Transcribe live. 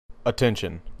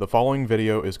Attention, the following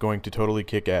video is going to totally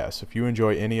kick ass. If you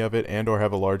enjoy any of it and or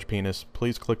have a large penis,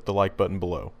 please click the like button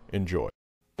below. Enjoy.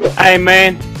 Hey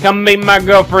man, come meet my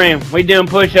girlfriend. We doing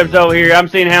push-ups over here. I'm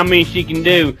seeing how many she can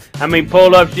do. How many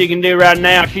pull-ups she can do right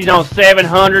now. She's on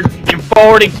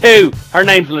 742. Her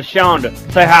name's LaShonda.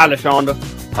 Say hi, LaShonda.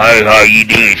 Hey, how you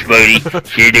doing, Spuddy?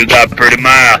 She do got pretty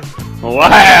mouth.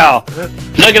 Wow.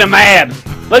 Look at them abs.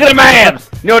 Look at them abs.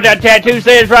 You know what that tattoo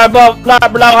says right below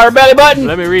her belly button?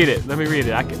 Let me read it.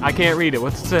 I can't read it.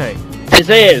 What's it say? It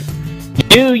says,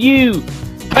 do you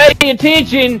pay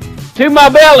attention to my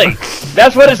belly?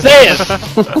 That's what it says.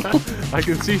 I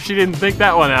can see she didn't think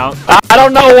that one out. I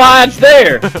don't know why it's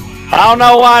there. I don't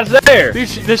know why it's there.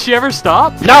 Does she ever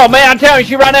stop? No, man, I'm telling you,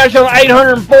 she right now she's on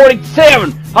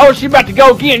 847. Oh, she about to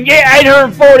go again. Yeah,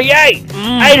 848.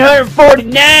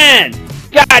 849.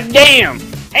 God damn.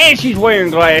 And she's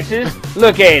wearing glasses.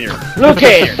 Look at her. Look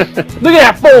at her. Look at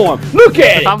that form. Look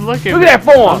at it. I'm looking. Look at that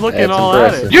form. I'm looking all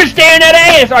at it. You're staring at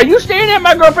ass. Are you staring at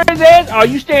my girlfriend's ass? Are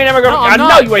you staring at my girlfriend's No,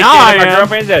 ass? I know you ain't staring at my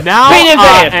girlfriend's ass. Beat his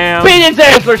ass. Beat his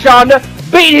ass, LaShonda.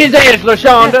 Beat his ass,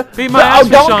 LaShonda. Beat my ass,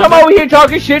 don't LaShonda. come over here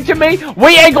talking shit to me.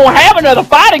 We ain't gonna have another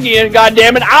fight again,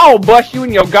 goddammit. I'll bust you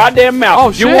in your goddamn mouth. Oh,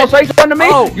 you shit. wanna say something to me?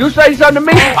 Oh. You say something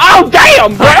to me? Oh,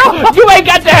 damn, bro. You ain't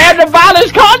got to have the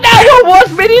violence. Calm down. What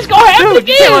was Minnie's gonna happen Dude,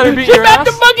 you can't let her again? beat She your about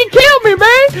to ass. fucking kill me,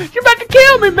 man. She about to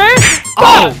kill me, man.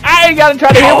 Fuck. I ain't gotta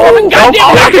try to hit woman.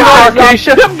 Goddamn. Get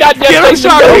him,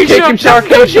 Sharkeisha. Kick him,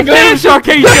 Sharkeisha. Get him,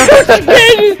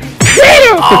 Sharkeisha. Get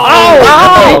him!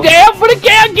 Oh, he down for the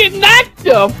count, get knocked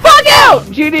the fuck out!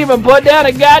 She didn't even put down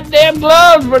a goddamn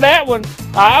gloves for that one.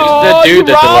 Oh, That dude you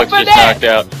that wrong Deluxe for just that. knocked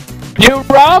out. You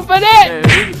wrong for that.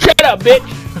 Shut up, bitch.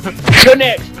 Go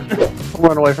next.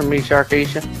 Run away from me,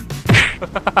 Sharkeisha.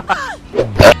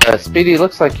 Speedy,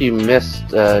 looks like you missed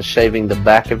shaving the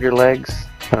back of your legs.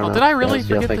 Oh, did I really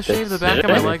forget to shave the back of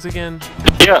my legs again?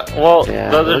 Yeah, well, Yeah,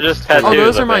 those are just tattoos. Oh,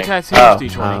 those are my I think.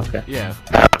 tattoos, Oh, D20. okay. Yeah.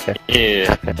 Okay.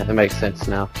 Yeah. Okay, that makes sense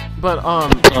now. But,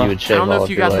 You would I shave don't know all if of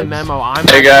you your got the legs. memo. I'm Hey,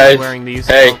 actually guys. wearing these.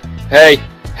 Hey, hey,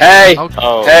 hey,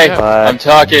 Oh, hey, yeah. I'm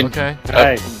talking. Okay.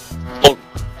 Hey.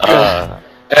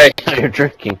 Hey, You're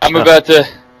drinking. I'm about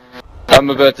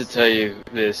to tell you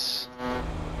this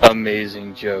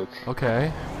amazing joke. Okay.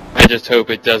 I just hope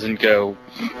it doesn't go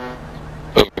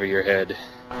over your head.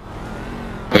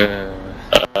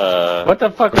 What the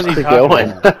fuck was he How's it talking going?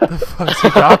 about? What's he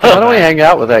talking Why don't we about? hang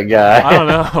out with that guy? I don't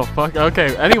know. Fuck.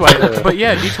 Okay. Anyway, but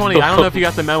yeah, D20. I don't know if you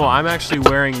got the memo. I'm actually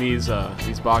wearing these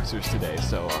boxers today,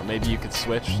 so maybe you could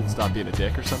switch and stop being a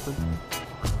dick or something.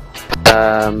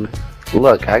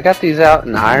 Look, I got these out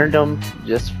and ironed them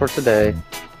just for today.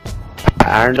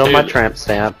 I ironed on my Dude. tramp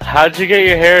stamp. How'd you get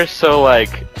your hair so,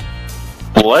 like,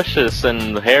 luscious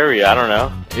and hairy? I don't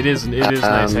know. It is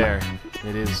nice hair.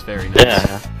 It is very nice.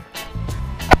 Yeah.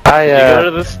 I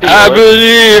the I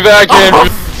believe I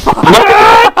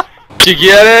can. Did you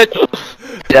get it?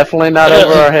 definitely not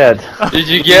over our head. Did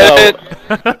you get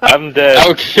it? I'm dead.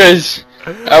 Because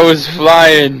I was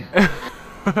flying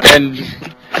and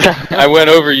I went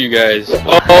over you guys.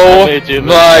 Oh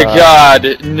my god,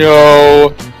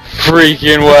 no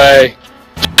freaking way.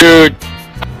 Dude,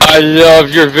 I love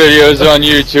your videos on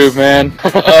YouTube, man.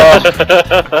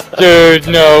 Dude,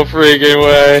 no freaking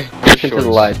way. Look into the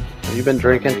light. Have you been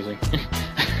drinking? Amazing.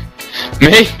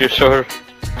 Me? You're sure?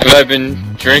 Have I been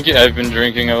drinking? I've been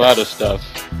drinking a lot of stuff.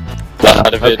 A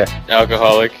lot of it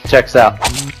alcoholic. Checks out.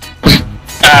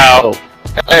 Ow! Oh.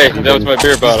 Hey, that was my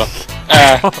beer bottle.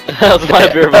 Ah, that was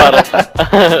my beer bottle.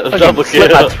 Double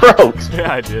Slit kill. my throat.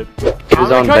 Yeah, I did. He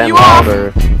was on cut Ben you off.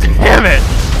 Wilder. Damn it!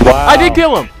 Wow. I did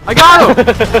kill him. I got him.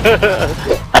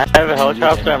 I have a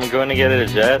helicopter. I'm going to get it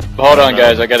a jet. Hold on,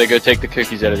 guys. I gotta go take the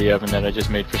cookies out of the oven that I just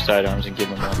made for sidearms and give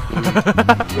them up.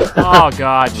 Oh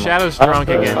God, Shadow's drunk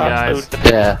again, guys.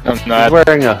 Yeah. I'm He's not.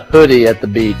 wearing a hoodie at the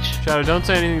beach. Shadow, don't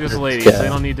say anything to the ladies. Yeah. They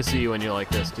don't need to see you when you're like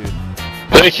this, dude.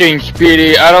 Listen,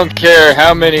 Speedy, I don't care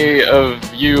how many of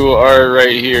you are right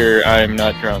here. I'm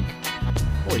not drunk.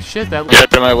 Holy shit, that Get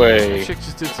out of my way. chick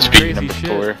just did some Speed crazy number shit.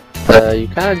 4. You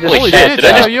kind of just Holy Holy shit, shit, did I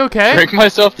Shadow, just you okay? drink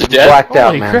myself to death? blacked out,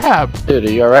 Holy man. crap. Dude,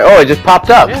 are you alright? Oh, he just popped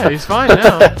up. Yeah, he's fine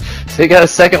now. So he got a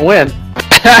second win.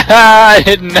 I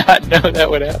did not know that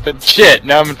would happen. Shit,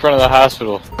 now I'm in front of the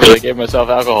hospital. I gave myself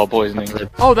alcohol poisoning.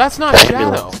 Oh, that's not Shadow.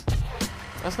 Ambulance.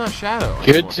 That's not Shadow.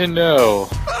 Good anymore. to know.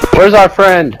 Where's our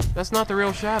friend? That's not the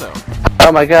real Shadow.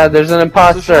 Oh my god, there's an So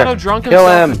imposter. Shadow drunk Kill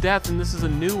himself him. to death, and this is a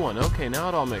new one. Okay, now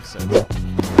it all makes sense.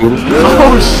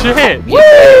 Oh shit!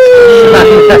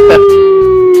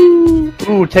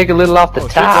 Ooh, take a little off the Oh,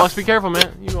 shit, top. Boss, be careful,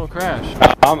 man. You gonna crash.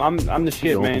 I'm the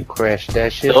shit, Don't man. crash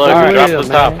that shit. Deluxe, for drop real, the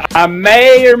man. top. I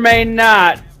may or may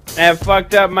not have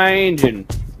fucked up my engine.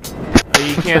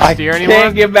 You can't steer anymore?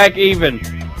 Can't get back even.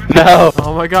 No.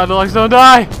 Oh my god, Deluxe, don't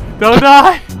die! Don't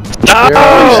die! No,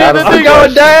 Holy shit, that I'm thing going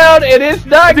goes- down, and it's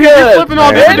not Dude, you're good. flipping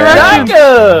all different It's not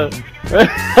directions.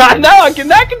 good. I know, I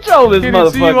cannot control this Can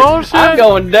it see you motherfucker. all, shit? I'm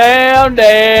going down,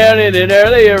 down, and then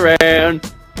early around.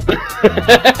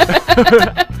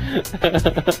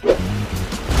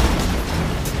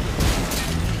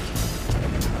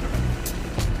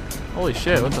 Holy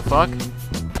shit, what the fuck?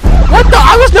 What the?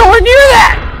 I was nowhere near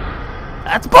that!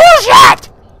 That's bullshit!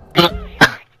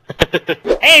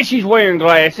 And she's wearing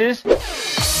glasses.